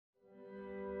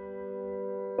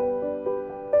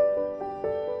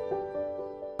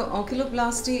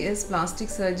oculoplasty is plastic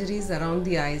surgeries around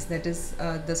the eyes, that is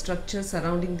the structure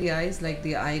surrounding the eyes like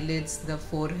the eyelids, the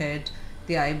forehead,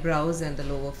 the eyebrows and the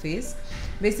lower face.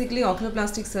 Basically,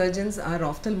 oculoplastic surgeons are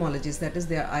ophthalmologists, that is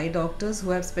they are eye doctors who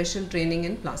have special training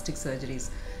in plastic surgeries.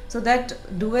 So that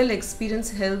dual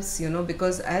experience helps,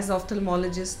 because as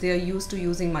ophthalmologists they are used to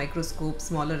using microscopes,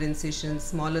 smaller incisions,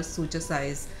 smaller suture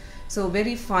size. So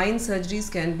very fine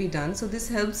surgeries can be done. So this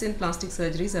helps in plastic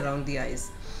surgeries around the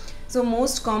eyes. So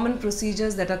most common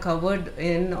procedures that are covered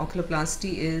in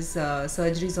oculoplasty is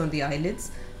surgeries on the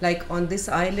eyelids. Like on this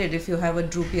eyelid, if you have a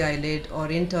droopy eyelid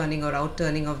or in-turning or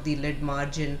out-turning of the lid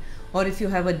margin, or if you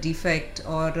have a defect,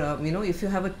 or if you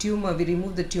have a tumor, we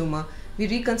remove the tumor, we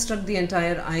reconstruct the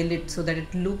entire eyelid so that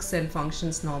it looks and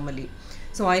functions normally.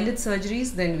 So eyelid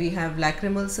surgeries, then we have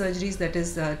lacrimal surgeries, that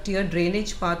is tear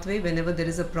drainage pathway. Whenever there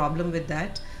is a problem with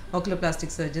that,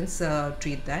 oculoplastic surgeons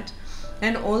treat that.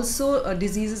 And also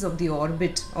diseases of the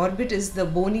orbit. Orbit is the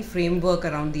bony framework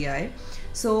around the eye.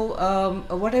 So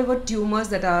whatever tumors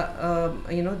that are,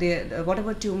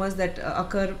 whatever tumors that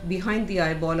occur behind the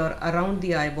eyeball or around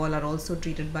the eyeball are also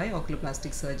treated by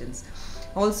oculoplastic surgeons.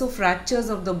 Also fractures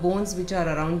of the bones which are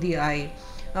around the eye,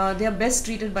 they are best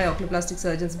treated by oculoplastic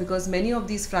surgeons because many of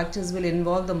these fractures will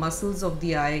involve the muscles of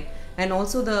the eye, and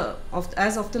also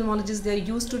as ophthalmologists they are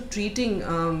used to treating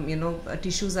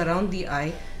tissues around the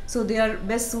eye, so they are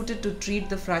best suited to treat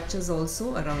the fractures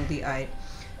also around the eye.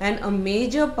 And a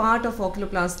major part of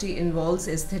oculoplasty involves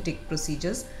aesthetic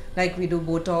procedures, like we do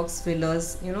Botox,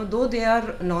 fillers. Though they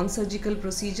are non-surgical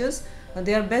procedures,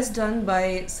 they are best done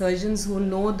by surgeons who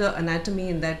know the anatomy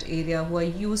in that area, who are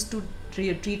used to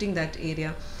treating that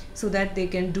area, so that they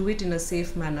can do it in a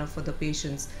safe manner for the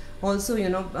patients. Also,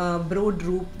 brow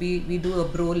droop, we do a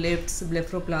brow lifts,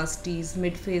 blepharoplasties,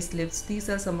 mid-face lifts. These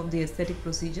are some of the aesthetic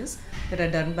procedures that are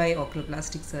done by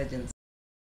oculoplastic surgeons.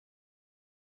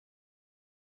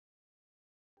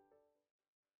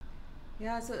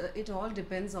 Yeah, so it all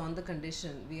depends on the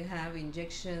condition. We have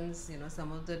injections,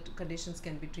 some of the conditions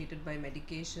can be treated by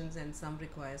medications and some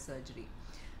require surgery.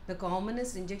 The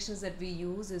commonest injections that we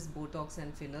use is Botox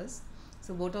and fillers.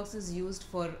 So Botox is used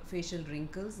for facial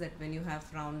wrinkles, that when you have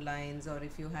frown lines or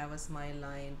if you have a smile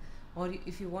line, or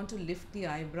if you want to lift the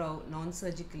eyebrow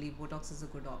non-surgically, Botox is a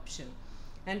good option.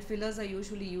 And fillers are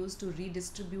usually used to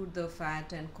redistribute the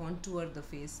fat and contour the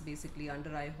face, basically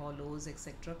under eye hollows,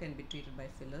 etc. can be treated by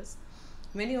fillers.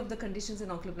 Many of the conditions in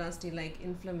oculoplasty like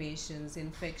inflammations,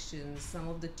 infections, some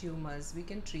of the tumors, we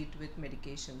can treat with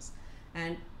medications,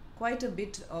 and quite a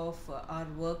bit of our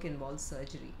work involves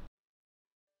surgery.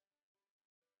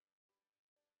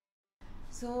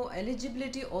 So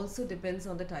eligibility also depends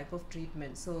on the type of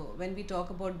treatment. So when we talk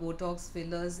about Botox,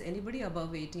 fillers, anybody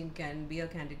above 18 can be a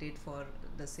candidate for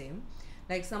the same.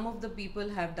 Like some of the people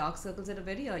have dark circles at a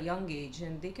very young age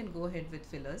and they can go ahead with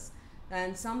fillers.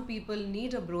 And some people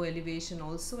need a brow elevation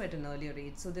also at an earlier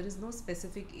age. So there is no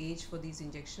specific age for these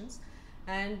injections.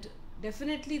 And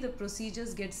definitely the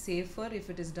procedures get safer if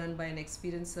it is done by an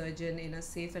experienced surgeon in a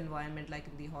safe environment like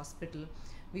in the hospital.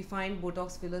 We find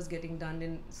Botox fillers getting done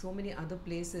in so many other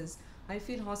places. I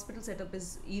feel hospital setup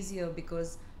is easier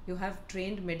because you have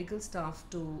trained medical staff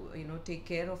to take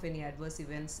care of any adverse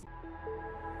events.